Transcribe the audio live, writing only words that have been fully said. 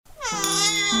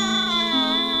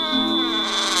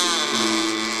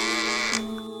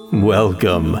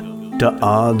Welcome to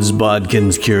Odds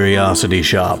Bodkin's Curiosity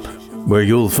Shop, where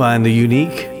you'll find the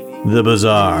unique, the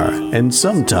bizarre, and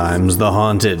sometimes the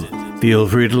haunted. Feel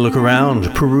free to look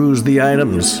around, peruse the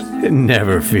items, and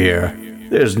never fear,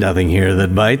 there's nothing here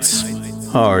that bites.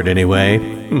 Hard anyway.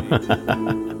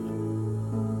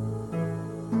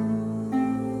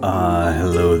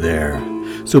 Hello there.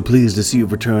 So pleased to see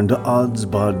you've returned to Odds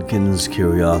Bodkin's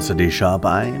Curiosity Shop.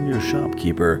 I am your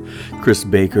shopkeeper, Chris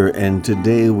Baker, and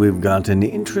today we've got an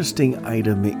interesting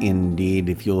item indeed.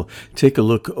 If you'll take a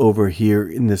look over here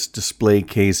in this display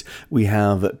case, we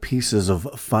have pieces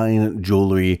of fine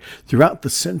jewelry throughout the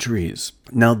centuries.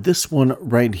 Now this one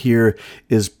right here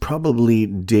is probably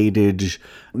dated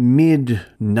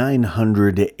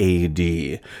mid-900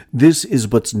 AD. This is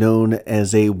what's known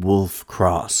as a wolf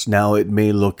cross. Now it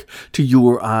may look to you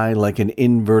or I like an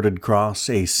inverted cross,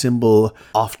 a symbol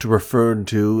oft referred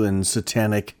to in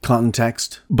satanic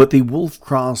context, but the wolf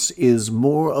cross is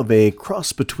more of a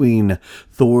cross between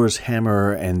Thor's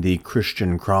hammer and the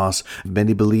Christian cross.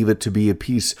 Many believe it to be a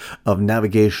piece of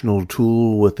navigational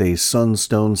tool with a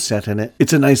sunstone set in it.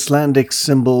 It's an Icelandic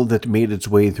symbol that made its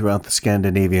way throughout the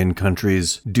Scandinavian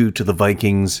countries due to the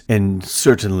Vikings, and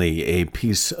certainly a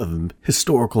piece of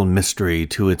historical mystery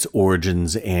to its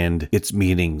origins and its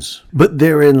meanings. But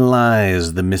therein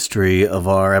lies the mystery of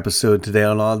our episode today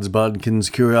on Odds Bodkin's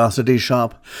Curiosity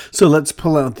Shop. So let's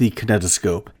pull out the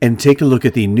kinetoscope and take a look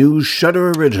at the new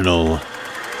Shudder original,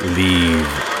 Leave.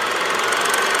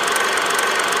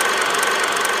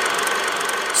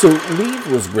 So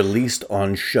Leave was released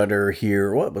on Shudder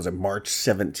here, March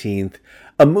 17th.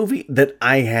 A movie that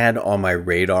I had on my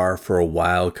radar for a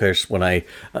while, because when I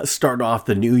start off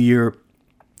the new year,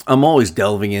 I'm always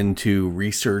delving into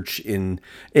research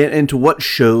into what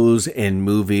shows and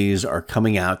movies are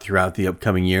coming out throughout the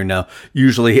upcoming year. Now,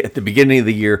 usually at the beginning of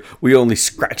the year, we only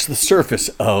scratch the surface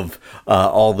of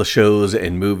all the shows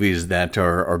and movies that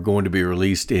are going to be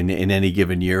released in any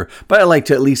given year. But I like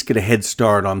to at least get a head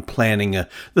start on planning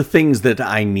the things that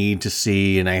I need to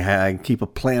see. And I keep a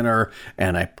planner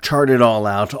and I chart it all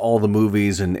out, all the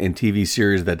movies and TV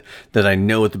series that I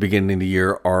know at the beginning of the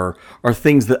year are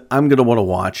things that I'm going to want to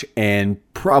watch and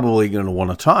probably going to want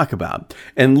to talk about.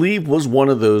 And Leave was one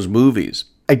of those movies.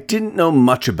 I didn't know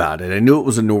much about it. I knew it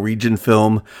was a Norwegian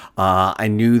film. I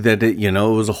knew that it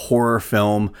was a horror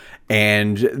film,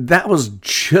 and that was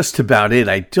just about it.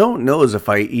 I don't know as if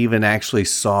I even actually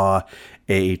saw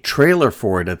a trailer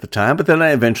for it at the time, but then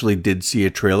I eventually did see a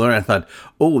trailer and I thought,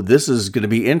 oh, this is going to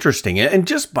be interesting. And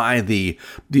just by the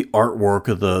artwork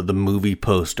of the movie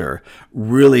poster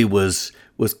really was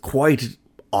quite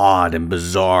odd and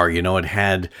bizarre. It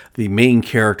had the main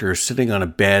character sitting on a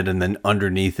bed, and then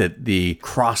underneath it the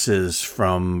crosses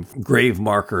from grave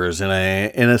markers in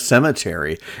a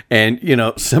cemetery. And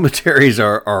cemeteries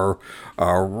are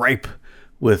ripe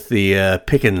with the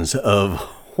pickings of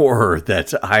horror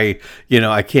that I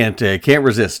can't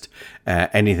resist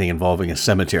anything involving a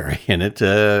cemetery in it.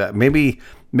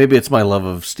 Maybe it's my love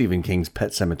of Stephen King's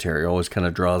Pet Sematary always kind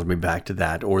of draws me back to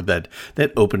that, or that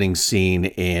opening scene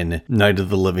in Night of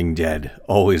the Living Dead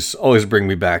always bring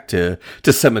me back to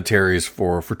cemeteries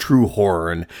for true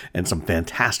horror and some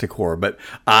fantastic horror. But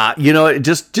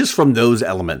just from those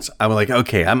elements, I'm like,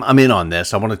 okay, I'm in on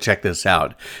this. I want to check this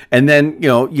out. And then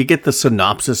you get the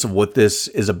synopsis of what this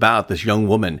is about. This young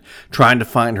woman trying to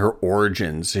find her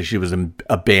origins. She was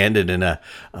abandoned in a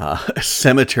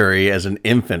cemetery as an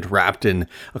infant, wrapped in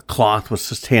a cloth with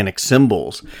satanic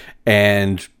symbols,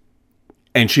 and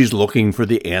she's looking for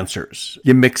the answers.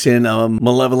 You mix in a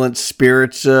malevolent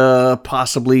spirit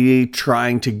possibly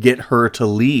trying to get her to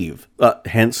leave,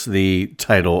 hence the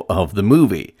title of the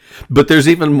movie. But there's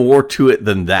even more to it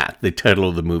than that, the title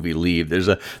of the movie, Leave.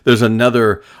 There's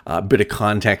another bit of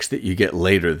context that you get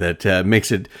later that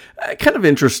makes it kind of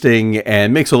interesting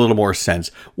and makes a little more sense.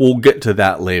 We'll get to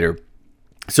that later.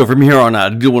 So from here on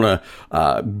out, I do want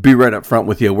to be right up front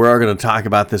with you. We're going to talk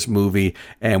about this movie,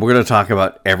 and we're going to talk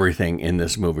about everything in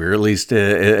this movie, or at least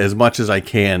as much as I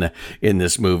can in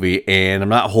this movie, and I'm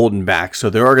not holding back, so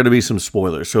there are going to be some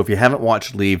spoilers. So if you haven't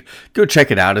watched Leave, go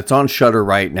check it out. It's on Shudder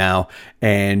right now,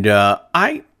 and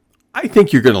I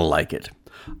think you're going to like it.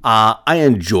 I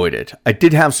enjoyed it. I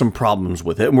did have some problems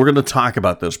with it, and we're going to talk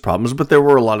about those problems, but there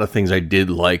were a lot of things I did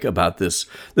like about this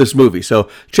movie. So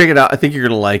check it out. I think you're going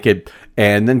to like it,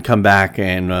 and then come back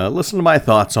and listen to my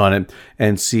thoughts on it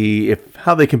and see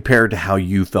how they compare to how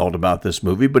you felt about this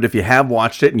movie. But if you have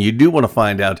watched it and you do want to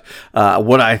find out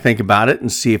what I think about it and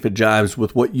see if it jives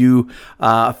with what you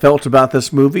felt about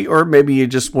this movie, or maybe you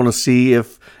just want to see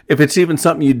if if it's even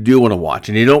something you do want to watch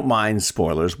and you don't mind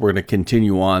spoilers, we're going to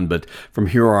continue on. But from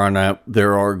here on out,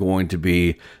 there are going to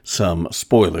be some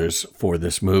spoilers for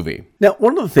this movie. Now,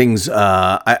 one of the things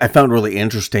I found really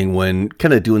interesting when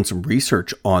kind of doing some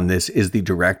research on this is the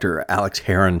director, Alex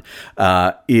Herron,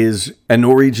 is a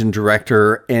Norwegian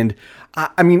director. And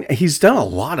I mean, he's done a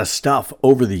lot of stuff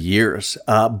over the years,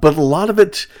 but a lot of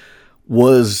it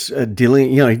was dealing,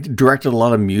 he directed a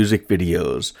lot of music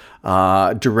videos,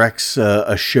 directs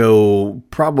a show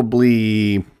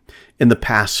probably in the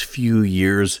past few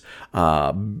years,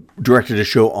 directed a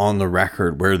show On the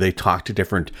Record where they talk to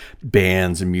different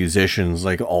bands and musicians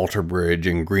like Alter Bridge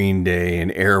and Green Day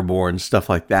and Airborne, stuff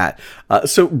like that.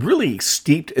 So really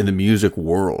steeped in the music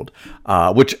world,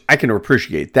 which I can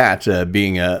appreciate that,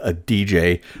 being a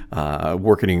DJ,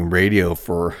 working in radio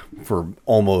for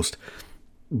almost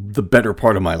the better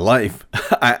part of my life.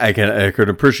 I could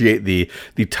appreciate the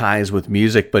ties with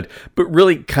music, but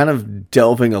really kind of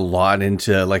delving a lot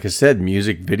into, like I said,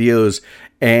 music videos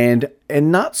and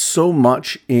not so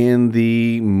much in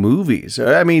the movies.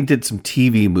 I mean, did some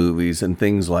TV movies and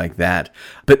things like that,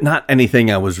 but not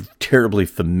anything I was terribly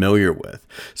familiar with.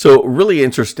 So really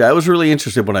interested. I was really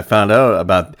interested when I found out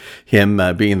about him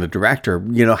being the director,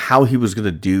 how he was going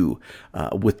to do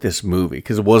with this movie,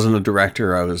 because it wasn't a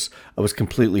director I was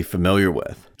completely familiar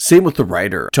with. Same with the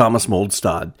writer, Thomas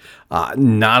Moldstad.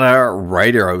 Not a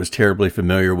writer I was terribly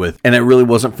familiar with, and I really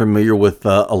wasn't familiar with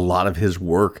a lot of his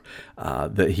work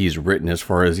that he's written, as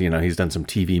far as, he's done some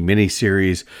TV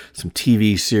miniseries, some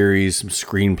TV series, some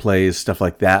screenplays, stuff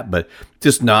like that, but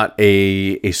just not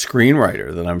a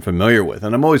screenwriter that I'm familiar with.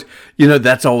 And I'm always,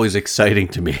 that's always exciting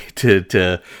to me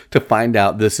to find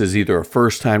out this is either a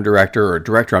first-time director or a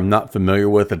director I'm not familiar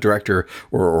with, a director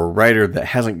or a writer that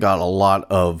hasn't got a lot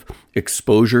of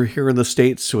exposure here in the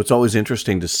States. So it's always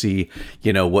interesting to see,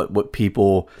 what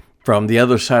people from the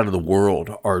other side of the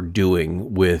world are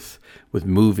doing with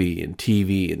movie and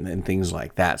TV and things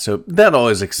like that. So that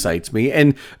always excites me.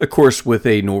 And of course, with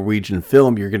a Norwegian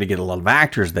film, you're going to get a lot of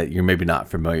actors that you're maybe not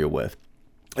familiar with.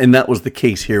 And that was the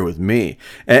case here with me.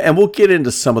 And we'll get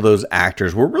into some of those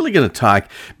actors. We're really going to talk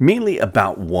mainly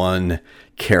about one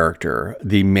character,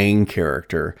 the main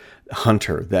character,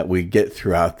 Hunter, that we get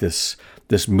throughout this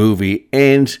movie.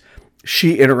 And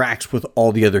she interacts with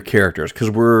all the other characters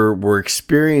because we're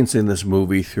experiencing this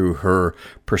movie through her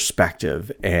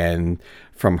perspective and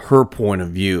from her point of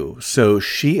view. So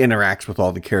she interacts with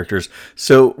all the characters.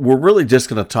 So we're really just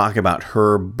going to talk about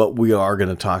her, but we are going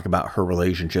to talk about her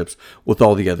relationships with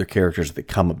all the other characters that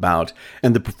come about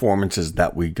and the performances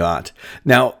that we got.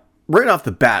 Now, right off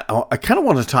the bat, I kind of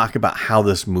want to talk about how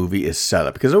this movie is set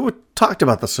up, because I talked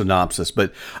about the synopsis,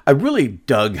 but I really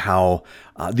dug how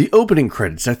the opening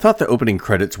credits, I thought the opening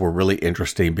credits were really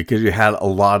interesting because you had a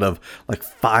lot of like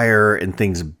fire and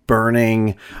things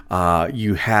burning.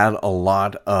 You had a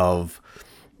lot of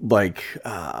like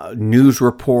news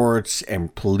reports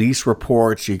and police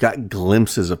reports. You got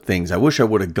glimpses of things. I wish I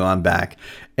would have gone back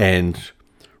and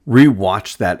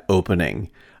rewatched that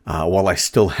opening while I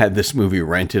still had this movie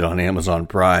rented on Amazon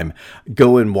Prime.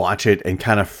 Go and watch it and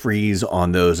kind of freeze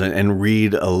on those and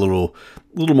read a little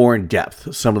more in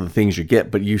depth some of the things you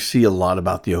get. But you see a lot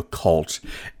about the occult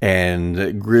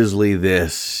and grisly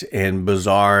this and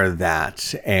bizarre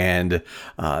that and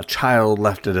child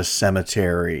left at a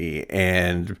cemetery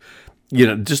and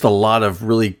just a lot of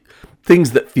really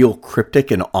things that feel cryptic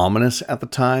and ominous at the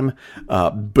time,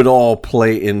 but all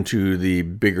play into the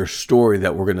bigger story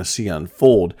that we're going to see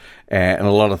unfold, and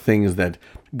a lot of things that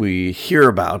we hear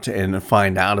about and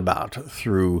find out about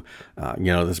through,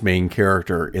 this main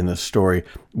character in the story.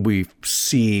 We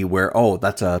see where,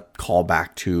 that's a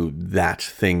callback to that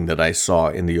thing that I saw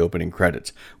in the opening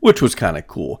credits, which was kind of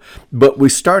cool. But we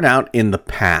start out in the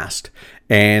past,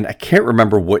 and I can't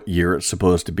remember what year it's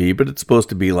supposed to be, but it's supposed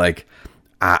to be like,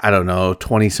 I don't know,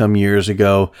 20 some years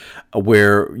ago,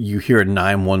 where you hear a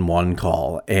 911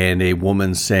 call and a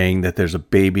woman saying that there's a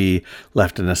baby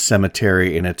left in a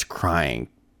cemetery and it's crying.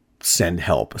 Send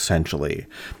help, essentially.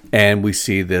 And we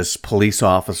see this police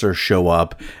officer show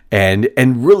up, and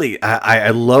really, I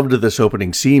loved this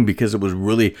opening scene because it was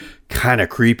really kind of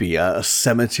creepy. A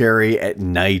cemetery at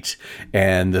night,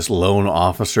 and this lone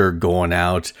officer going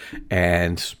out,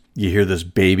 and you hear this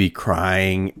baby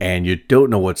crying, and you don't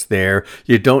know what's there.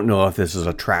 You don't know if this is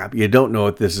a trap. You don't know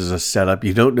if this is a setup.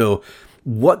 You don't know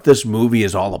what this movie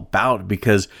is all about,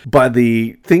 because by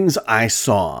the things I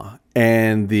saw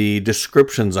and the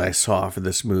descriptions I saw for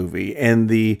this movie and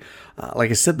the,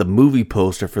 like I said, the movie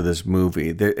poster for this movie,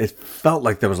 it felt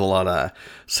like there was a lot of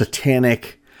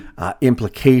satanic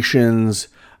implications,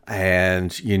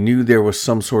 and you knew there was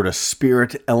some sort of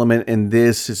spirit element in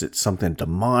this. Is it something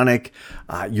demonic?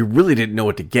 You really didn't know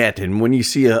what to get. And when you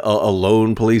see a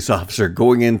lone police officer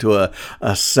going into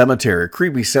a cemetery, a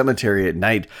creepy cemetery at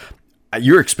night,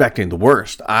 you're expecting the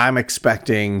worst. I'm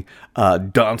expecting a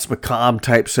Danse Macabre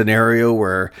type scenario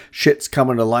where shit's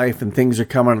coming to life and things are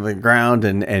coming to the ground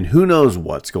and who knows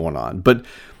what's going on. But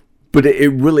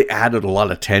it really added a lot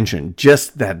of tension.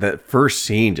 Just that first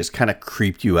scene just kind of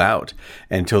creeped you out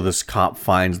until this cop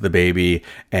finds the baby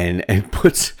and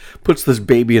puts this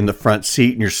baby in the front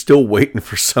seat, and you're still waiting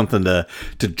for something to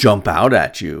jump out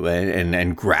at you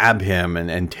and grab him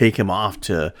and take him off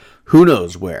to who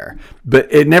knows where. But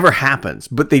it never happens.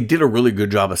 But they did a really good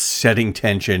job of setting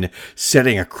tension,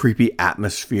 setting a creepy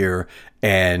atmosphere.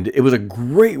 And it was a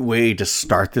great way to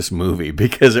start this movie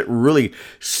because it really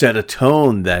set a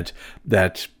tone that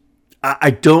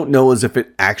I don't know as if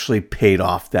it actually paid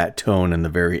off that tone in the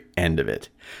very end of it.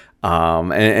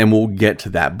 And we'll get to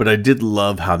that. But I did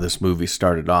love how this movie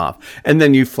started off. And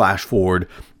then you flash forward,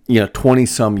 20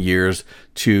 some years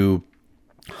to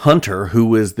Hunter,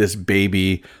 who is this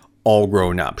baby all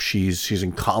grown up. She's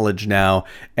in college now,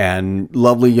 and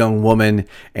lovely young woman,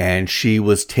 and she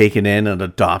was taken in and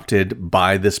adopted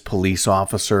by this police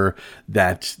officer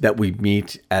that we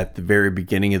meet at the very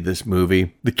beginning of this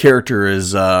movie. The character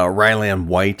is Ryland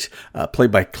White,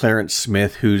 played by Clarence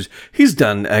Smith, he's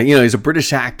done he's a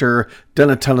British actor,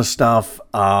 done a ton of stuff.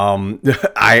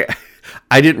 I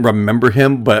didn't remember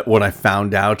him, but when I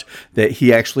found out that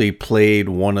he actually played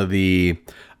one of the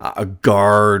a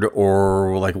guard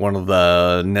or like one of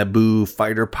the Naboo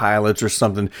fighter pilots or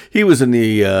something. He was in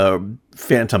the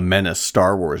Phantom Menace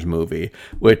Star Wars movie,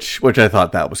 which I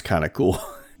thought that was kind of cool.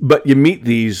 But you meet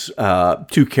these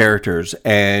two characters,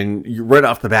 and right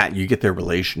off the bat, you get their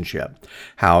relationship.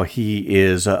 How he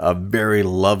is a very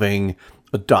loving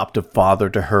adoptive father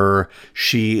to her.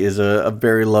 She is a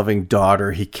very loving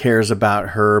daughter. He cares about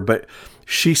her, but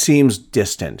she seems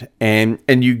distant, and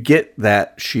you get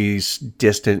that she's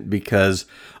distant because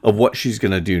of what she's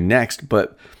going to do next,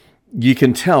 but you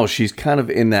can tell she's kind of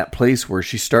in that place where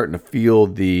she's starting to feel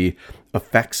the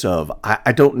effects of,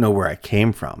 I don't know where I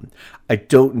came from. I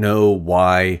don't know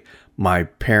why my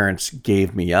parents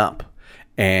gave me up.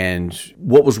 And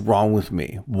what was wrong with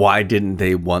me? Why didn't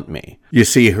they want me? You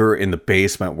see her in the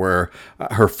basement where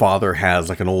her father has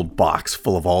like an old box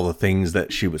full of all the things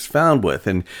that she was found with.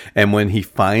 And when he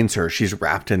finds her, she's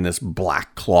wrapped in this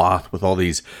black cloth with all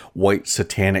these white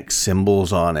satanic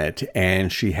symbols on it.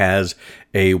 And she has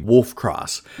a wolf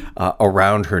cross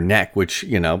around her neck, which,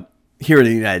 here in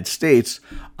the United States,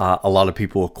 a lot of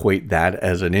people equate that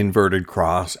as an inverted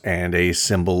cross and a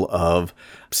symbol of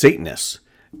Satanists.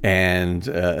 And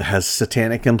has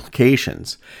satanic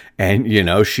implications. And,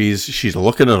 she's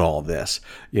looking at all this.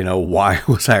 Why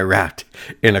was I wrapped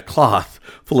in a cloth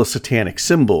full of satanic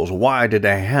symbols? Why did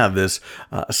I have this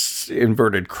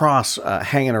inverted cross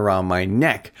hanging around my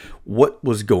neck? What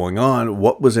was going on?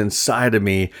 What was inside of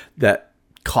me that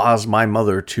caused my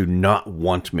mother to not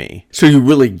want me? So you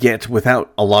really get,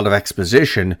 without a lot of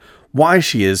exposition, why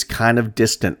she is kind of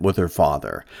distant with her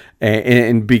father.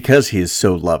 And because he is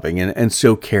so loving and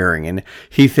so caring. And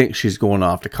he thinks she's going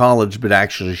off to college, but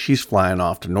actually she's flying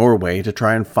off to Norway to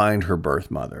try and find her birth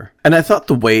mother. And I thought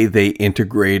the way they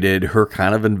integrated her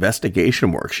kind of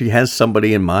investigation work, she has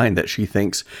somebody in mind that she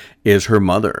thinks is her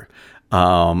mother.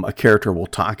 A character we'll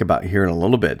talk about here in a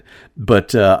little bit.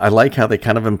 But I like how they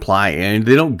kind of imply, and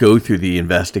they don't go through the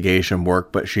investigation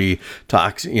work, but she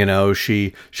talks,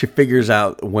 she figures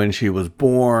out when she was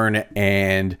born,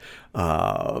 and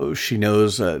she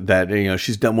knows that,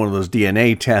 she's done one of those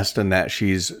DNA tests and that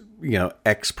she's,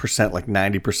 X percent, like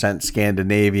 90%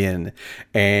 Scandinavian,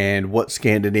 and what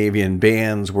Scandinavian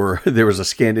bands were. There was a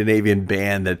Scandinavian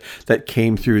band that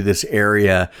came through this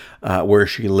area where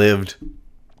she lived.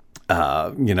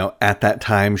 At that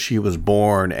time she was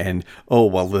born, and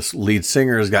this lead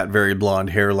singer has got very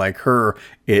blonde hair like her.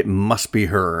 It must be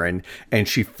her, and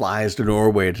she flies to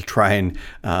Norway to try and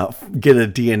get a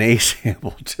DNA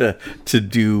sample to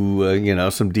do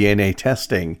some DNA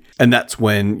testing. And that's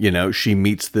when she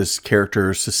meets this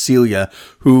character Cecilia,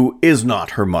 who is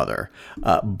not her mother,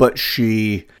 but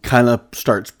she kind of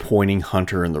starts pointing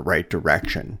Hunter in the right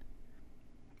direction.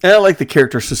 And I like the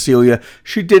character Cecilia.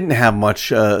 She didn't have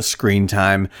much screen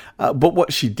time, but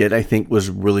what she did, I think, was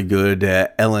really good.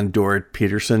 Ellen Dorrit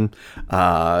Peterson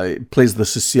plays the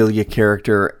Cecilia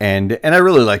character, and I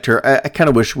really liked her. I kind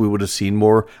of wish we would have seen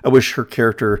more. I wish her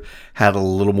character had a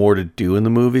little more to do in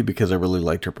the movie because I really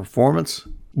liked her performance.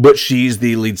 But she's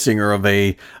the lead singer of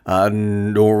a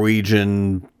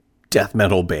Norwegian death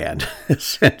metal band,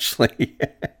 essentially.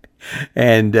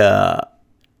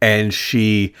 and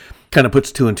she kind of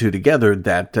puts two and two together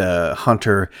that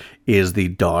Hunter is the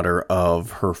daughter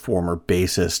of her former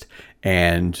bassist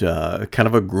and kind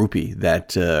of a groupie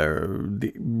that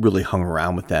really hung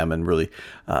around with them and really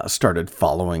started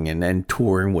following and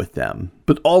touring with them.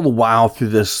 But all the while through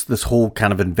this whole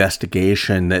kind of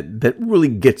investigation that really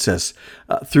gets us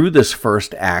through this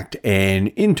first act and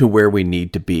into where we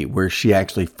need to be, where she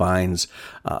actually finds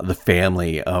the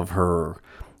family of her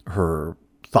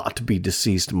thought to be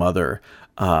deceased mother.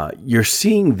 You're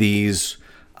seeing these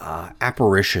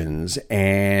apparitions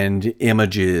and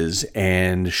images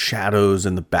and shadows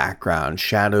in the background,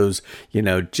 shadows,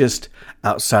 just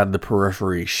outside of the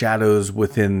periphery, shadows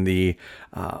within the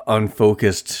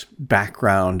unfocused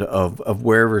background of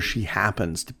wherever she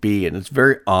happens to be. And it's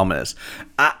very ominous.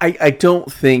 I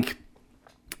don't think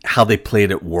how they played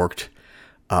it worked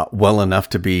well enough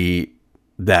to be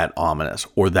that ominous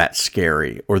or that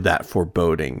scary or that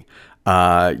foreboding.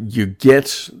 You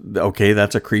get, okay,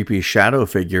 that's a creepy shadow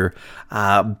figure,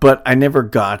 but I never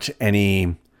got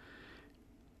any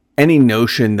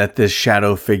notion that this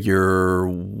shadow figure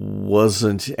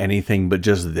wasn't anything but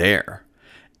just there.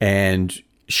 And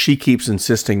she keeps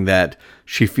insisting that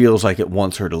she feels like it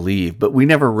wants her to leave, but we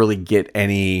never really get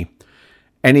anything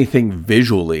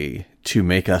visually to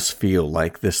make us feel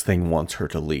like this thing wants her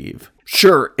to leave.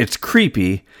 Sure, it's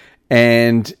creepy,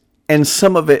 and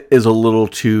some of it is a little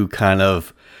too kind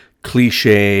of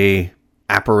cliche,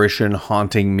 apparition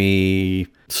haunting me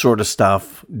sort of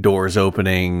stuff. Doors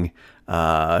opening,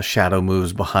 shadow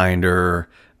moves behind her,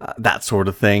 that sort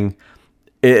of thing.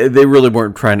 They really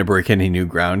weren't trying to break any new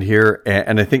ground here.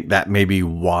 And I think that may be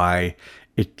why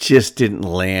it just didn't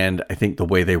land, I think, the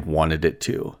way they wanted it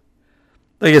to.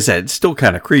 Like I said, it's still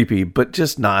kind of creepy, but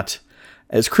just not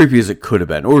as creepy as it could have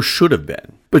been or should have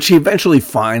been. But she eventually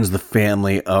finds the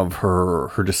family of her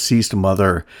deceased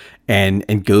mother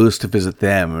and goes to visit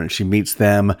them. And she meets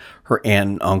them, her aunt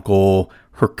and uncle,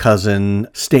 her cousin,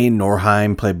 Stein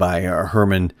Norheim, played by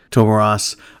Herman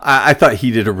Tomaras. I thought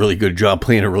he did a really good job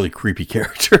playing a really creepy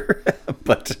character.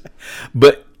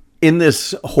 But in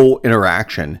this whole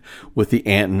interaction with the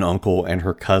aunt and uncle and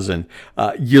her cousin,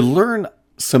 you learn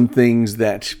some things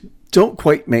that don't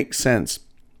quite make sense.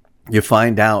 You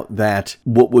find out that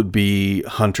what would be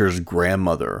Hunter's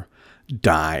grandmother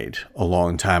died a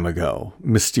long time ago,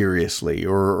 mysteriously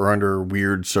or under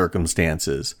weird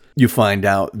circumstances. You find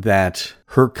out that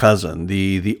her cousin,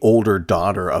 the older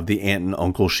daughter of the aunt and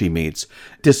uncle she meets,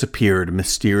 disappeared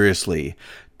mysteriously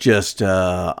just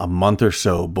a month or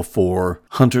so before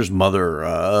Hunter's mother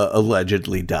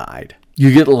allegedly died.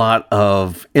 You get a lot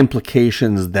of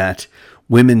implications that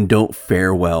women don't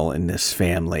fare well in this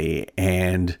family,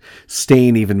 and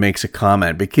Stein even makes a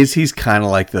comment because he's kind of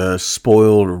like the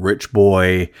spoiled rich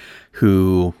boy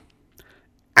who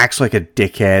acts like a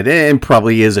dickhead and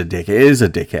probably is a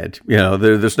dickhead.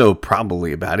 There's no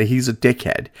probably about it. He's a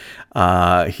dickhead.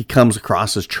 He comes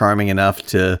across as charming enough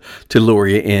to lure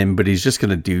you in, but he's just going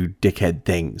to do dickhead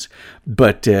things.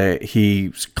 But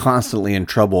he's constantly in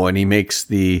trouble, and he makes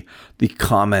the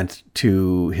comment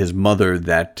to his mother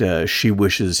that she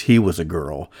wishes he was a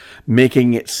girl,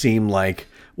 making it seem like,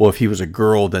 well, if he was a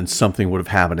girl, then something would have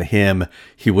happened to him.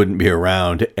 He wouldn't be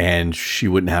around, and she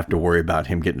wouldn't have to worry about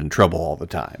him getting in trouble all the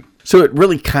time. So it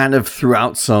really kind of threw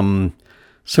out some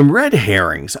red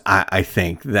herrings, I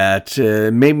think, that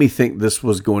made me think this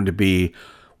was going to be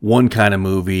one kind of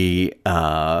movie,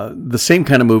 the same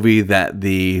kind of movie that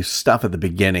the stuff at the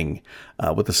beginning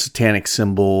with the satanic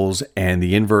symbols and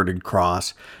the inverted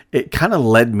cross, it kind of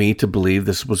led me to believe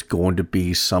this was going to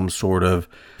be some sort of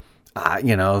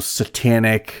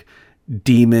satanic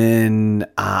demon.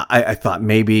 I thought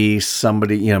maybe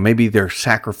somebody, maybe they're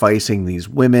sacrificing these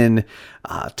women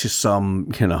to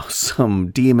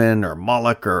some demon or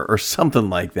Moloch or something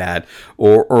like that,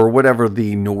 or whatever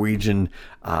the Norwegian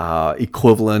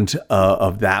equivalent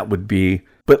of that would be.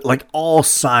 But like all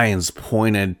signs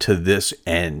pointed to this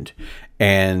end.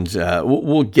 And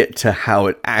we'll get to how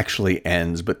it actually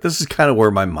ends, but this is kind of where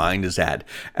my mind is at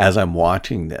as I'm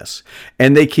watching this.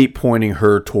 And they keep pointing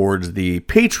her towards the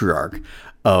patriarch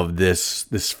of this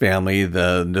family,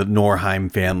 the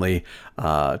Norheim family,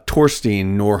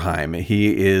 Torstein Norheim.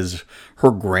 He is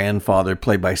her grandfather,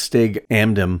 played by Stig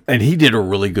Amdam, and he did a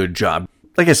really good job.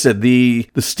 Like I said, the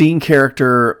Steen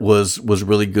character was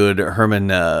really good. Herman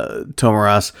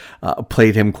Tomaras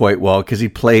played him quite well because he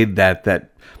played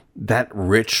that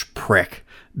rich prick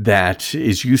that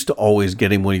is used to always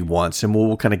getting what he wants, and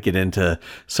we'll kind of get into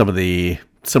some of the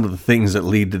things that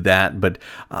lead to that. But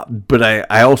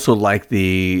I also like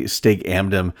the Stig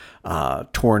Amdam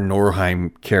Torn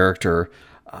Norheim character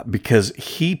because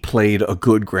he played a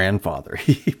good grandfather.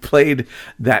 He played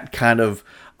that kind of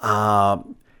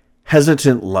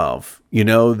hesitant love.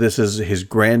 This is his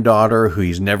granddaughter who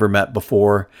he's never met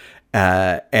before,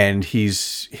 and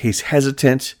he's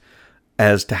hesitant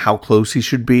as to how close he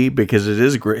should be because it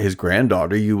is his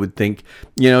granddaughter. You would think,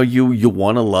 you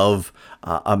want to love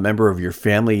a member of your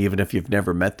family, even if you've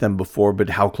never met them before,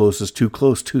 but how close is too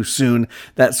close too soon,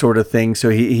 that sort of thing. So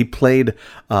he played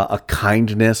a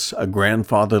kindness, a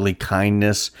grandfatherly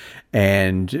kindness,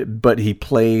 but he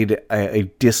played a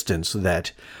distance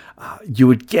that you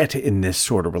would get in this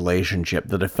sort of relationship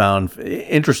that I found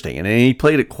interesting, and he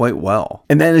played it quite well.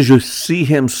 And then as you see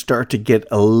him start to get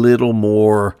a little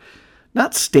more,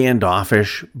 not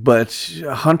standoffish, but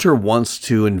Hunter wants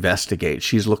to investigate.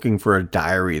 She's looking for a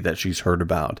diary that she's heard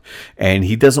about, and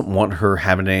he doesn't want her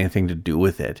having anything to do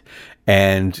with it.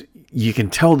 And you can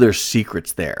tell there's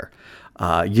secrets there.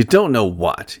 You don't know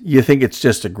what. You think it's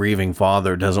just a grieving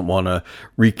father doesn't want to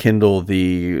rekindle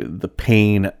the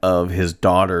pain of his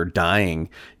daughter dying,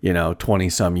 20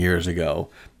 some years ago.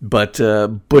 But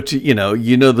this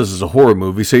is a horror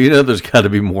movie, so there's got to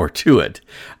be more to it.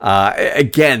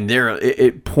 Again,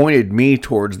 it pointed me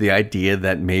towards the idea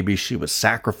that maybe she was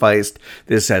sacrificed.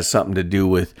 This has something to do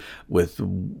with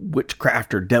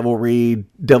witchcraft or devilry,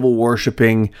 devil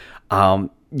worshiping.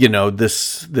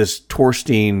 This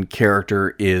Thorstein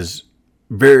character is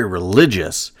very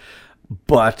religious,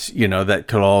 but, that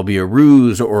could all be a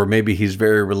ruse, or maybe he's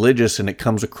very religious and it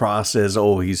comes across as,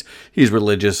 he's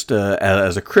religious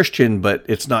as a Christian, but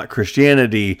it's not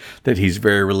Christianity that he's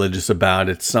very religious about.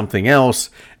 It's something else.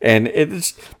 And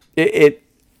it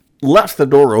left the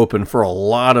door open for a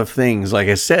lot of things, like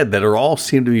I said, that all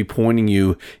seem to be pointing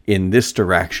you in this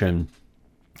direction.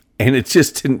 And it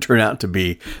just didn't turn out to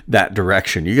be that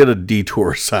direction. You got a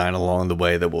detour sign along the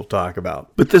way that we'll talk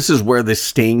about. But this is where the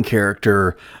Stane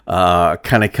character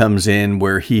kind of comes in,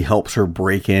 where he helps her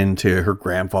break into her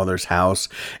grandfather's house.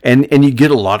 And you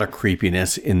get a lot of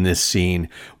creepiness in this scene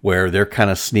where they're kind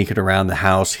of sneaking around the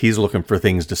house. He's looking for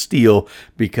things to steal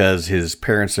because his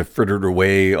parents have frittered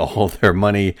away all their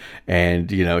money.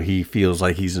 And, he feels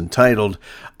like he's entitled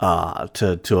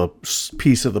to a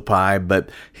piece of the pie. But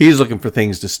he's looking for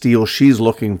things to steal. She's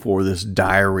looking for this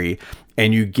diary,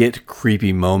 and you get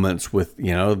creepy moments with,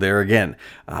 there again,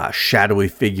 shadowy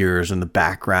figures in the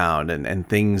background and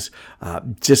things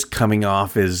just coming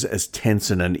off as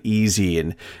tense and uneasy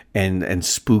and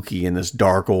spooky in this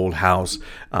dark old house.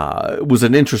 It was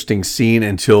an interesting scene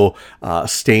until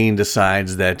Stane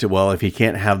decides that, if he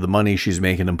can't have the money she's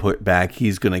making him put back,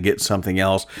 he's going to get something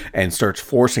else, and starts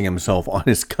forcing himself on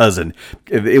his cousin.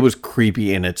 It was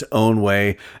creepy in its own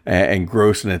way and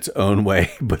gross in its own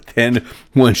way. But then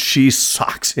when she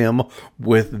socks him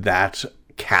with that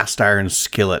cast iron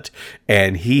skillet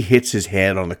and he hits his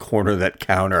head on the corner of that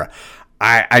counter,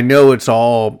 I know it's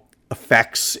all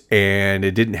effects and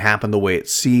it didn't happen the way it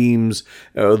seems,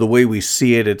 the way we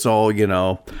see it. It's all,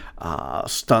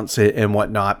 stunts and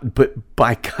whatnot. But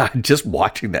by God, just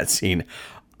watching that scene,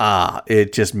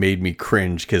 it just made me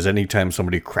cringe, because anytime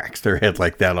somebody cracks their head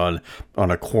like that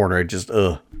on a corner, it just,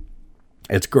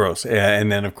 it's gross.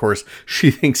 And then, of course,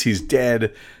 she thinks he's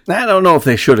dead. I don't know if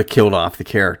they should have killed off the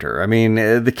character. I mean,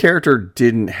 the character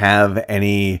didn't have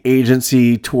any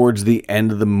agency towards the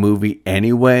end of the movie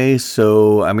anyway.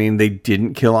 So, I mean, they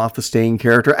didn't kill off the Stane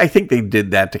character. I think they did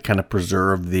that to kind of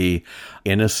preserve the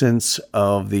innocence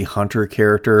of the Hunter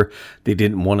character. They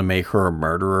didn't want to make her a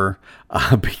murderer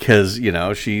because,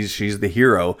 she's the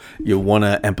hero. You want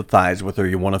to empathize with her.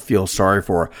 You want to feel sorry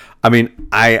for her. I mean,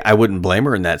 I wouldn't blame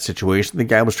her in that situation. The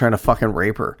guy was trying to fucking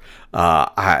rape her.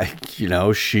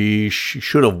 She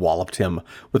should have walloped him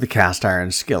with a cast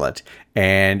iron skillet.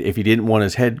 And if he didn't want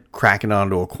his head cracking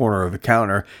onto a corner of a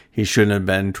counter, he shouldn't have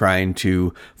been trying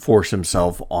to force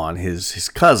himself on his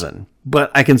cousin.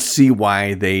 But I can see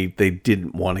why they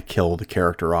didn't want to kill the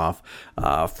character off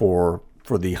for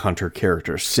the Hunter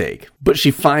character's sake. But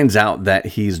she finds out that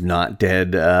he's not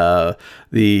dead.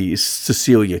 The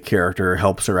Cecilia character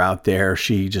helps her out there.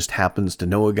 She just happens to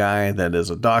know a guy that is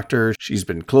a doctor. She's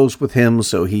been close with him,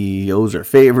 so he owes her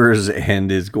favors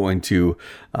and is going to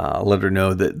let her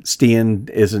know that Stane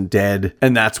isn't dead.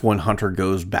 And that's when Hunter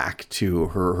goes back to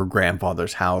her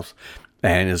grandfather's house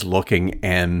and is looking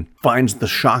and finds the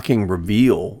shocking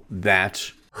reveal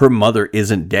that her mother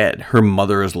isn't dead. Her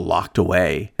mother is locked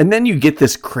away. And then you get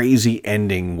this crazy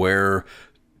ending where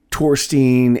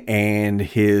Thorstein and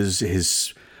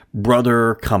his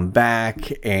brother come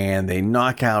back and they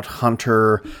knock out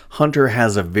Hunter. Hunter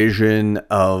has a vision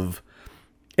of,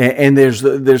 and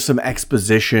there's some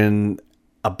exposition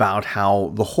about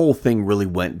how the whole thing really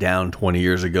went down 20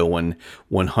 years ago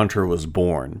when Hunter was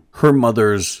born. Her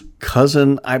mother's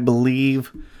cousin, I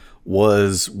believe,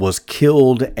 was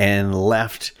killed and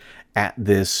left at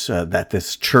this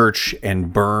church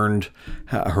and burned.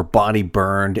 Her body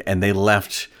burned, and they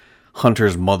left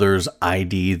Hunter's mother's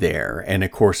ID there. And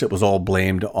of course, it was all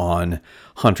blamed on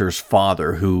Hunter's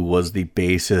father, who was the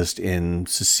bassist in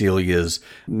Cecilia's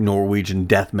Norwegian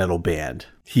death metal band.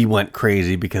 He went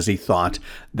crazy because he thought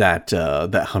that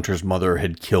Hunter's mother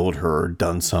had killed her or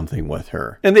done something with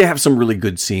her. And they have some really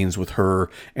good scenes with her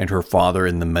and her father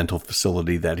in the mental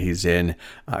facility that he's in.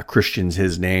 Christian's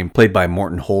his name, played by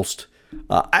Morten Holst.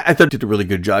 I thought he did a really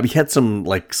good job. He had some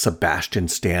like Sebastian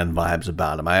Stan vibes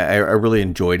about him. I really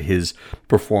enjoyed his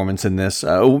performance in this.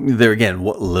 There again,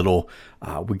 what little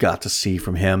we got to see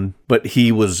from him. But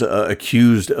he was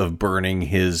accused of burning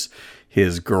his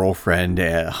girlfriend,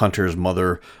 Hunter's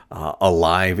mother,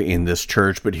 alive in this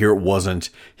church. But here it wasn't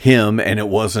him, and it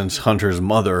wasn't Hunter's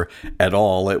mother at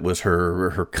all. It was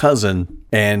her cousin,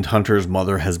 and Hunter's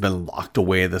mother has been locked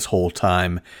away this whole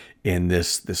time in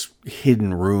this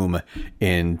hidden room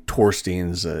in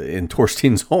Torstein's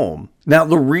home. Now,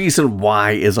 the reason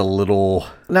why is a little,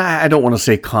 I don't want to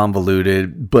say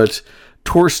convoluted, but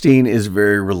Torstein is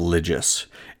very religious.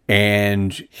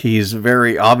 And he's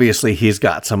he's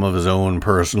got some of his own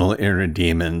personal inner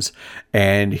demons,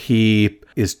 and he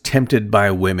is tempted by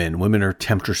women. Women are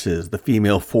temptresses. The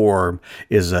female form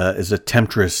is a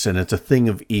temptress, and it's a thing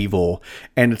of evil.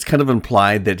 And it's kind of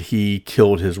implied that he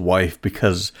killed his wife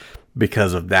because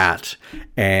of that,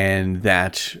 and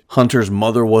that Hunter's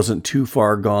mother wasn't too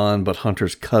far gone, but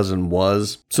Hunter's cousin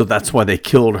was. So that's why they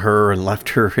killed her and left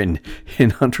her in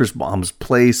Hunter's mom's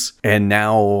place. And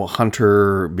now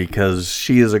Hunter, because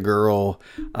she is a girl,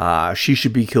 she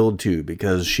should be killed too,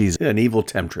 because she's an evil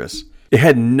temptress. It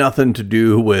had nothing to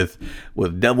do with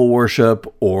devil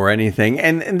worship or anything.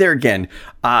 And there again,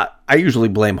 I usually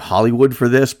blame Hollywood for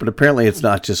this, but apparently it's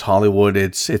not just Hollywood.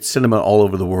 It's cinema all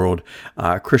over the world.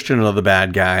 Christian are the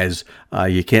bad guys.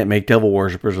 You can't make devil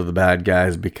worshippers of the bad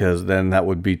guys, because then that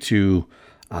would be too,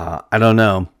 I don't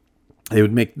know. It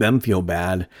would make them feel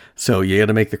bad. So you got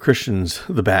to make the Christians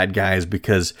the bad guys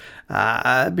because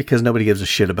nobody gives a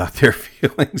shit about their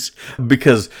feelings.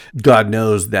 Because God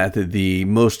knows that the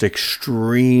most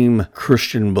extreme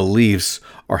Christian beliefs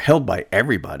are held by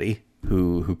everybody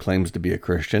who claims to be a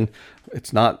Christian.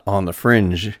 It's not on the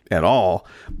fringe at all.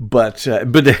 But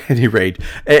at any rate,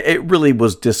 it really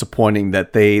was disappointing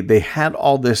that they had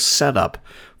all this set up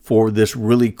for this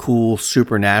really cool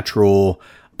supernatural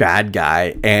bad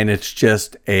guy, and it's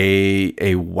just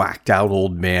a whacked out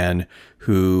old man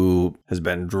who has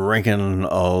been drinking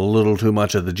a little too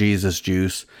much of the Jesus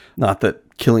juice. Not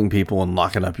that killing people and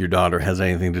locking up your daughter has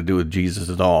anything to do with Jesus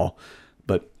at all,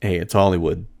 but hey, it's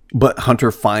Hollywood. But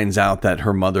Hunter finds out that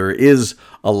her mother is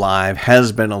alive,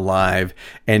 has been alive,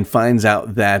 and finds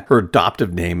out that her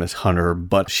adoptive name is Hunter,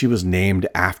 but she was named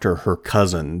after her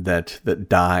cousin that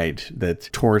died, that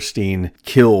Torstein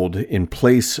killed in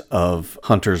place of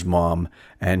Hunter's mom,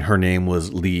 and her name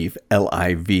was Liv,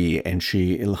 L-I-V, and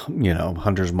she,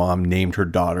 Hunter's mom named her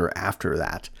daughter after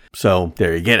that. So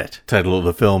there you get it. Title of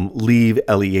the film, Liv,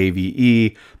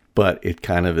 L-E-A-V-E, but it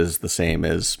kind of is the same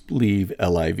as Liv,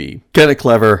 L-I-V. Kind of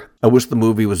clever. I wish the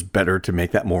movie was better to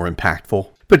make that more impactful.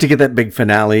 But to get that big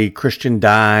finale, Christian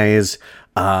dies.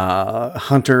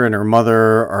 Hunter and her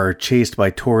mother are chased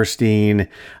by Torstein.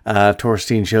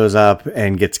 Torstein shows up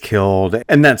and gets killed.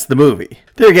 And that's the movie.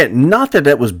 There again, not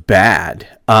that was bad,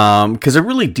 because I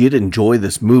really did enjoy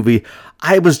this movie.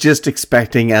 I was just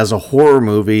expecting, as a horror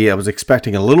movie, I was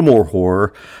expecting a little more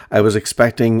horror. I was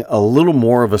expecting a little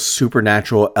more of a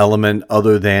supernatural element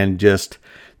other than just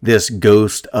this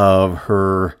ghost of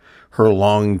her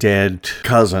long dead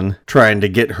cousin trying to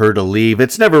get her to leave.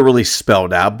 It's never really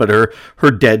spelled out, but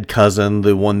her dead cousin,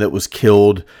 the one that was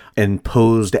killed and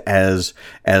posed as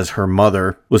her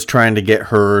mother, was trying to get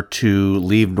her to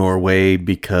leave Norway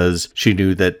because she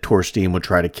knew that Torstein would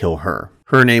try to kill her.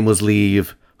 Her name was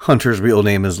Liv. Hunter's real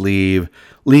name is Liv.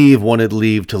 Liv wanted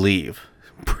Liv to leave.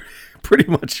 Pretty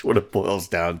much what it boils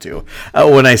down to.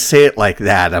 When I say it like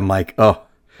that, I'm like, oh,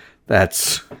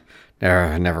 that's...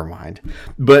 never mind.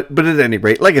 But at any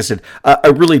rate, like I said, I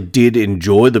really did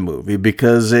enjoy the movie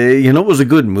because, it was a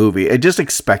good movie. I just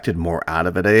expected more out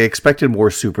of it. I expected more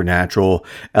supernatural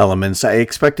elements. I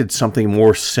expected something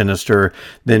more sinister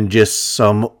than just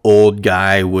some old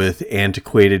guy with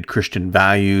antiquated Christian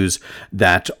values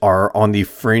that are on the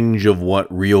fringe of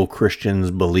what real Christians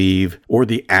believe, or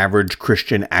the average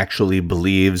Christian actually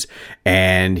believes,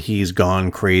 and he's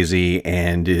gone crazy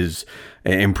and is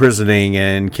imprisoning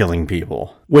and killing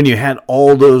people. when you had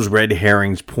all those red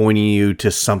herrings pointing you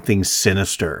to something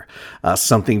sinister,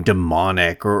 something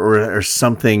demonic, or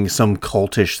something, some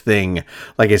cultish thing.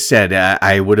 Like I said,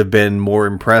 I would have been more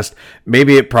impressed.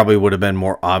 Maybe it probably would have been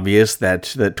more obvious that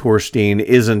Thorstein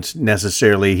isn't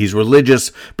necessarily, he's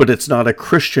religious, but it's not a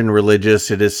Christian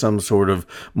religious. It is some sort of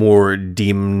more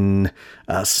demon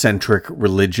centric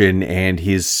religion, and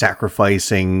he's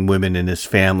sacrificing women in his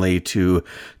family to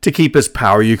keep his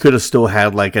power. You could have still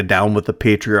had like a down with the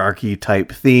patriarchy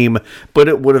type theme, but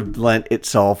it would have lent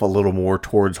itself a little more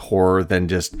towards horror than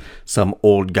just some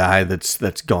old guy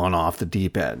that's gone off the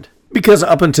deep end. Because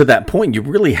up until that point, you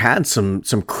really had some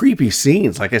creepy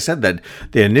scenes. Like I said, that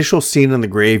the initial scene in the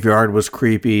graveyard was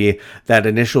creepy. That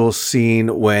initial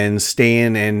scene when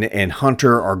Stan and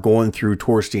Hunter are going through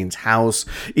Thorstein's house.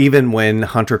 Even when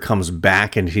Hunter comes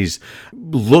back and he's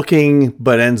looking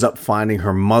but ends up finding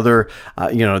her mother.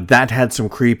 That had some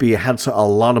creepy. It had a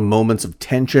lot of moments of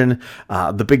tension.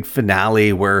 The big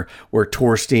finale where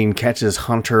Thorstein catches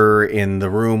Hunter in the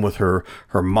room with her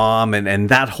mom and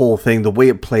that whole thing, the way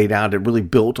it played out, it really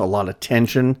built a lot of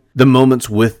tension. The moments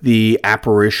with the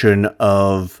apparition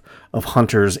of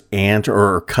Hunter's aunt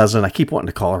or cousin, I keep wanting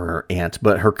to call her aunt,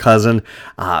 but her cousin,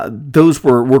 those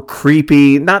were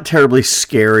creepy, not terribly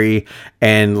scary.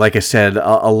 And like I said,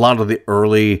 a lot of the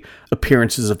early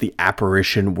appearances of the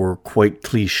apparition were quite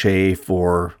cliche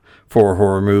for a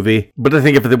horror movie. But I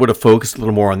think if they would have focused a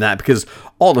little more on that, because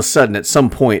all of a sudden at some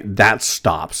point that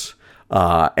stops.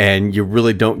 And you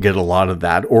really don't get a lot of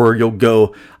that, or you'll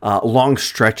go long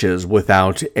stretches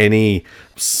without any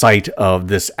sight of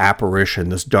this apparition,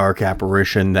 this dark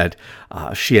apparition that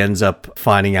she ends up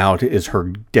finding out is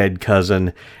her dead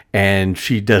cousin. And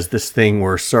she does this thing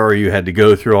where, sorry you had to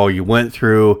go through all you went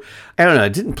through. I don't know,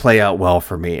 it didn't play out well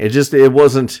for me. It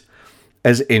wasn't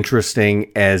as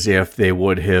interesting as if they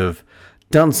would have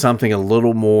done something a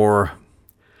little more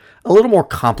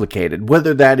complicated.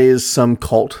 Whether that is some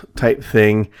cult type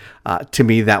thing, to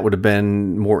me that would have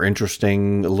been more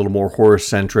interesting, a little more horror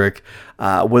centric.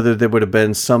 Whether there would have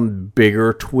been some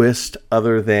bigger twist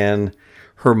other than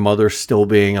her mother still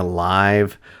being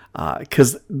alive,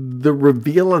 because the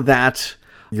reveal of that,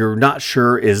 you're not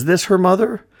sure, is this her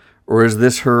mother or is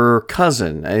this her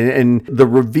cousin? And the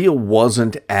reveal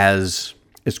wasn't as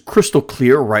crystal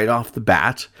clear right off the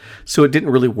bat, so it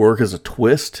didn't really work as a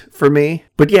twist for me.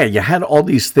 But yeah, you had all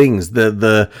these things,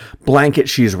 the blanket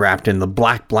she's wrapped in, the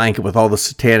black blanket with all the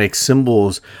satanic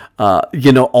symbols,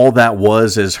 all that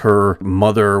was as her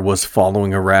mother was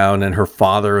following around, and her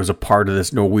father is a part of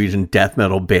this Norwegian death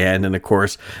metal band, and of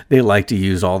course they like to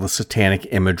use all the satanic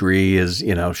imagery as,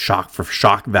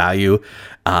 shock value.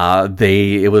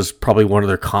 It was probably one of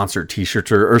their concert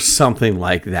t-shirts or something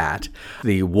like that.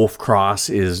 The wolf cross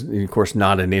is, of course,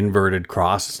 not an inverted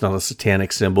cross. It's not a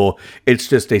satanic symbol. It's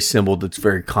just a symbol that's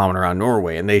very common around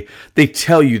Norway. And they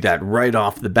tell you that right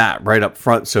off the bat, right up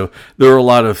front. So there are a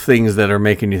lot of things that are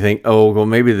making you think, oh, well,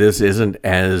 maybe this isn't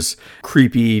as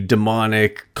creepy,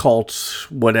 demonic, cult,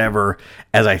 whatever,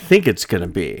 as I think it's going to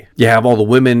be. You have all the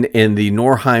women in the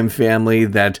Norheim family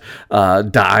that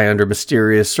die under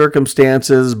mysterious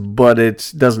circumstances, but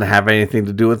it doesn't have anything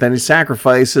to do with any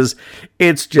sacrifices.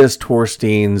 It's just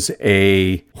Thorstein's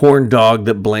a horn dog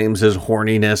that blames his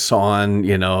horniness on,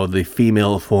 the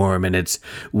female form and its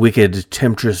wicked,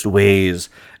 temptress ways.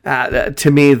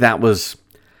 To me, that was,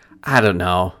 I don't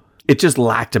know. It just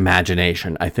lacked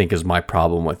imagination, I think, is my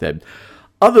problem with it.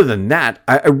 Other than that,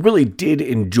 I really did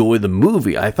enjoy the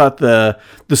movie. I thought the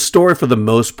story, for the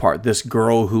most part, this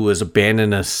girl who was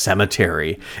abandoned in a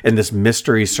cemetery and this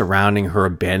mystery surrounding her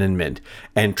abandonment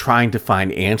and trying to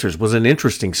find answers, was an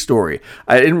interesting story.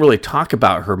 I didn't really talk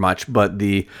about her much, but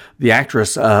the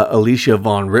actress Alicia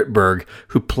von Rittberg,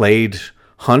 who played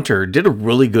Hunter, did a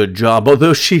really good job,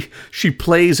 although she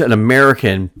plays an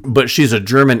American, but she's a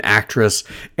German actress,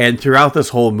 and throughout this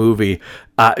whole movie,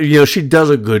 she does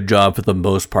a good job for the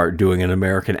most part doing an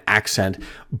American accent,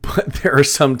 but there are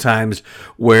some times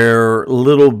where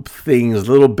little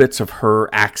bits of her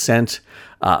accent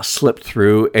slipped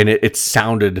through, and it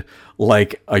sounded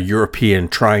like a European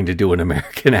trying to do an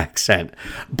American accent.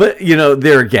 But,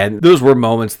 there again, those were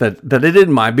moments that I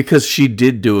didn't mind because she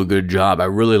did do a good job. I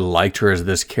really liked her as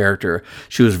this character.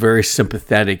 She was very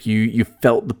sympathetic. You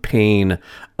felt the pain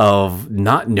of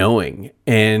not knowing,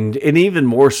 and even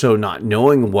more so not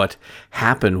knowing what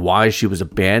happened, why she was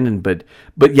abandoned.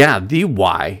 But yeah, the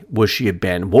why was she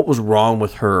abandoned? What was wrong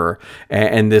with her?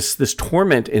 And this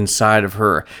torment inside of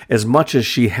her, as much as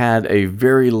she had a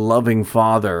very loving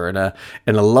father and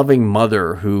a loving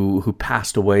mother who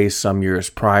passed away some years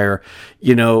prior,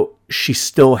 she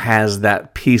still has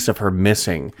that piece of her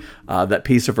missing, that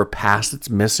piece of her past that's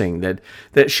missing,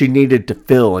 that she needed to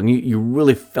fill. And you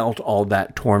really felt all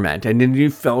that torment. And then you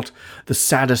felt the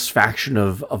satisfaction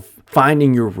of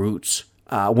finding your roots.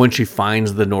 When she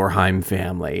finds the Norheim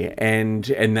family, and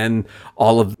then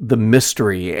all of the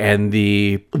mystery and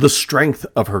the strength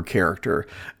of her character,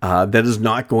 that is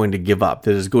not going to give up,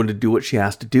 that is going to do what she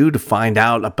has to do to find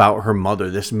out about her mother,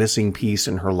 this missing piece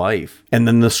in her life. And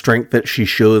then the strength that she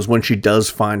shows when she does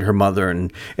find her mother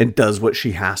and does what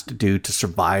she has to do to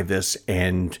survive this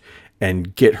and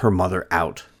get her mother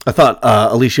out. I thought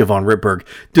Alicia von Rittberg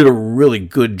did a really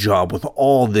good job with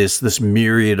all this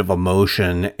myriad of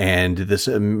emotion and this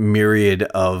myriad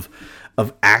of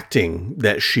acting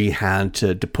that she had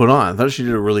to put on. I thought she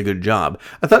did a really good job.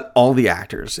 I thought all the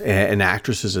actors and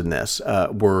actresses in this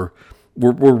were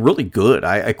really good.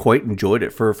 I quite enjoyed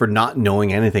it for not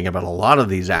knowing anything about a lot of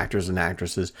these actors and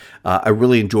actresses. I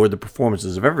really enjoyed the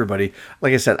performances of everybody.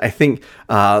 Like I said, I think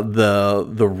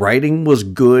the writing was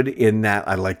good in that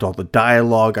I liked all the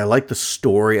dialogue. I liked the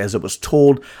story as it was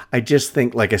told. I just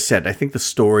think, like I said, I think the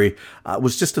story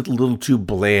was just a little too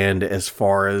bland as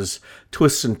far as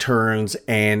twists and turns,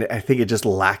 and I think it just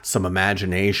lacked some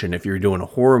imagination. If you're doing a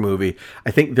horror movie,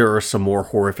 I think there are some more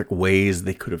horrific ways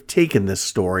they could have taken this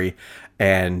story,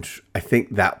 and I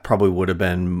think that probably would have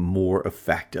been more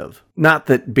effective. Not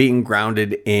that being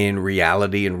grounded in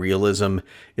reality and realism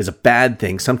is a bad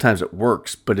thing. Sometimes it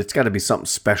works, but it's got to be something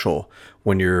special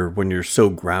when you're so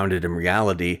grounded in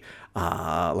reality.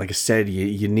 Like I said,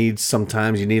 you need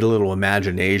a little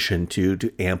imagination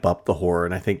to amp up the horror,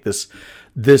 and I think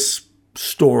this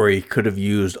story could have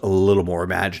used a little more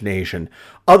imagination.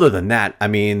 Other than that, I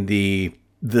mean, the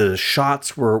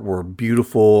shots were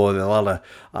beautiful, and a lot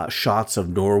of shots of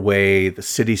Norway, the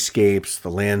cityscapes,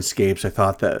 the landscapes. I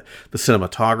thought that the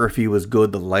cinematography was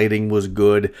good, the lighting was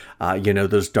good.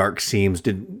 Those dark scenes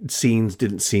didn't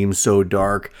seem so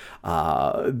dark.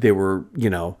 They were,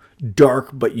 dark,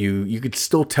 but you could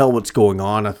still tell what's going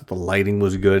on. I thought the lighting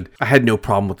was good. I had no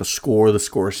problem with the score. The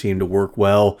score seemed to work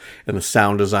well, and the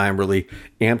sound design really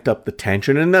amped up the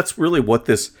tension. And that's really what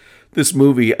this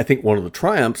movie, I think one of the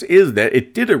triumphs is that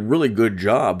it did a really good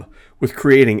job with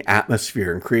creating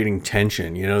atmosphere and creating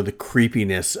tension. The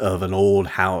creepiness of an old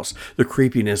house, the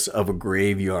creepiness of a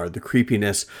graveyard, the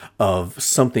creepiness of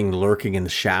something lurking in the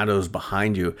shadows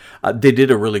behind you. They did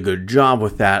a really good job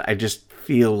with that. I just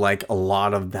feel like a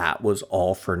lot of that was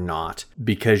all for naught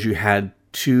because you had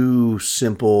too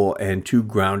simple and too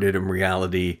grounded in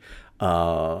reality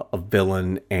a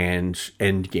villain and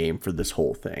end game for this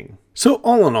whole thing. So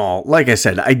all in all, like I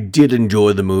said, I did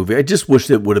enjoy the movie. I just wish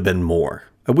it would have been more.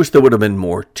 I wish there would have been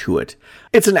more to it.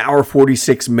 It's an hour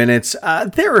 46 minutes.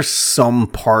 There are some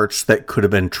parts that could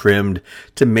have been trimmed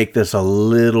to make this a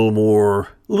little more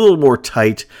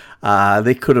tight.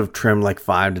 They could have trimmed like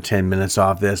 5 to 10 minutes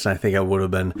off this. I think I would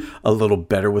have been a little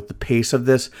better with the pace of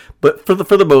this. But for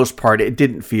the most part, it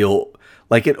didn't feel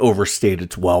like it overstayed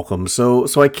its welcome. So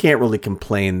I can't really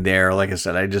complain there. Like I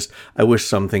said, I wish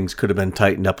some things could have been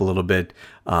tightened up a little bit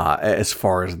as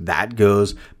far as that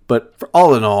goes. But for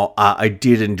all in all, I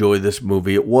did enjoy this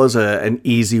movie. It was an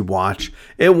easy watch.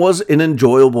 It was an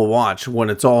enjoyable watch when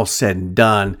it's all said and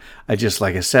done.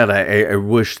 Like I said, I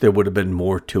wish there would have been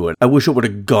more to it. I wish it would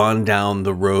have gone down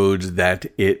the roads that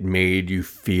it made you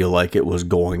feel like it was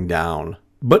going down.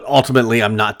 But ultimately,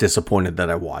 I'm not disappointed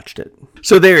that I watched it.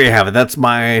 So there you have it. That's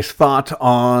my thought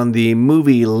on the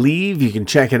movie Leave. You can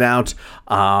check it out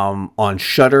on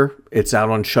Shudder. It's out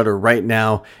on Shudder right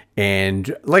now.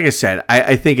 And like I said,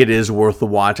 I think it is worth the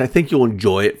watch. I think you'll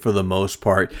enjoy it for the most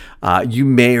part. You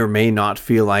may or may not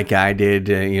feel like I did,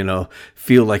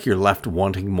 feel like you're left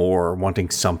wanting more or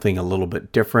wanting something a little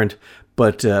bit different.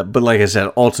 But like I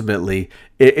said, ultimately,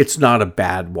 it's not a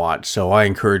bad watch. So I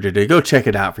encourage you to go check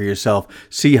it out for yourself.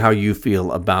 See how you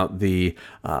feel about the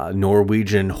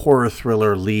Norwegian horror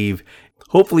thriller Leave.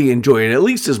 Hopefully you enjoy it at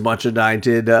least as much as I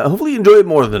did. Hopefully you enjoy it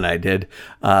more than I did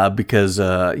because,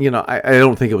 I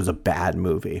don't think it was a bad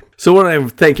movie. So I want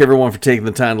to thank everyone for taking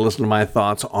the time to listen to my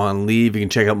thoughts on Leave. You can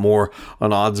check out more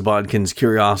on Odds Bodkin's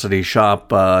Curiosity Shop.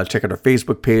 Check out our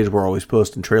Facebook page. We're always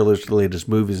posting trailers to the latest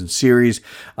movies and series,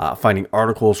 finding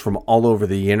articles from all over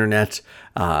the internet.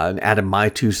 and added my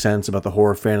 2 cents about the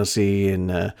horror, fantasy,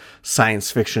 and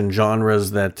science fiction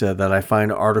genres that I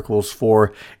find articles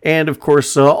for, and of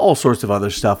course all sorts of other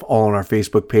stuff all on our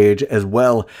Facebook page as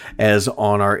well as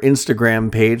on our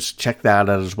Instagram page. Check that out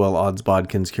as well, Odds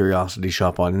Bodkins Curiosity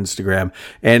Shop on Instagram.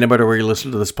 And no matter where you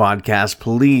listen to this podcast,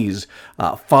 please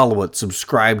follow it,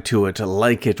 subscribe to it,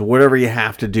 like it, whatever you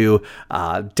have to do.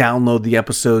 Download the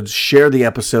episodes, share the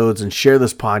episodes, and share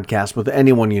this podcast with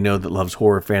anyone you know that loves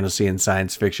horror, fantasy, and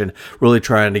science fiction. Really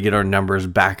trying to get our numbers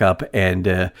back up and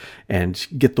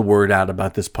get the word out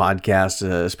about this podcast,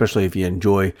 especially if you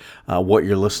enjoy what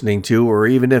you're listening to, or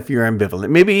even if you're ambivalent.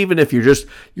 Maybe even if you're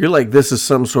like, this is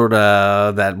some sort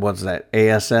of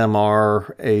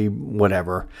ASMR,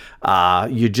 whatever.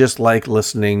 You just like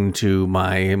listening to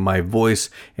my voice,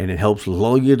 and it helps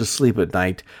lull you to sleep at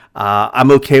night.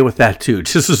 I'm okay with that too,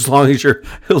 just as long as you're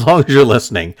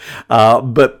listening.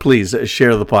 But please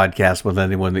share the podcast with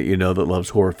anyone that you know that loves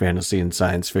horror, fantasy, and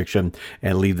science fiction,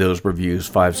 and leave those reviews.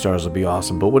 5 stars would be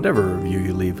awesome. But whatever review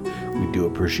you leave, we do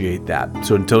appreciate that.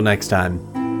 So until next time.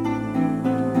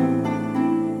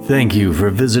 Thank you for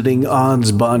visiting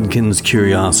Odds Bodkins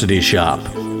Curiosity Shop.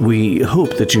 We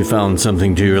hope that you found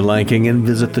something to your liking and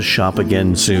visit the shop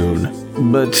again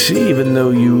soon. But even though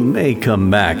you may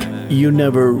come back, you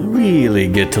never really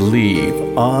get to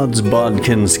leave Odds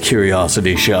Bodkins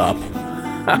Curiosity Shop.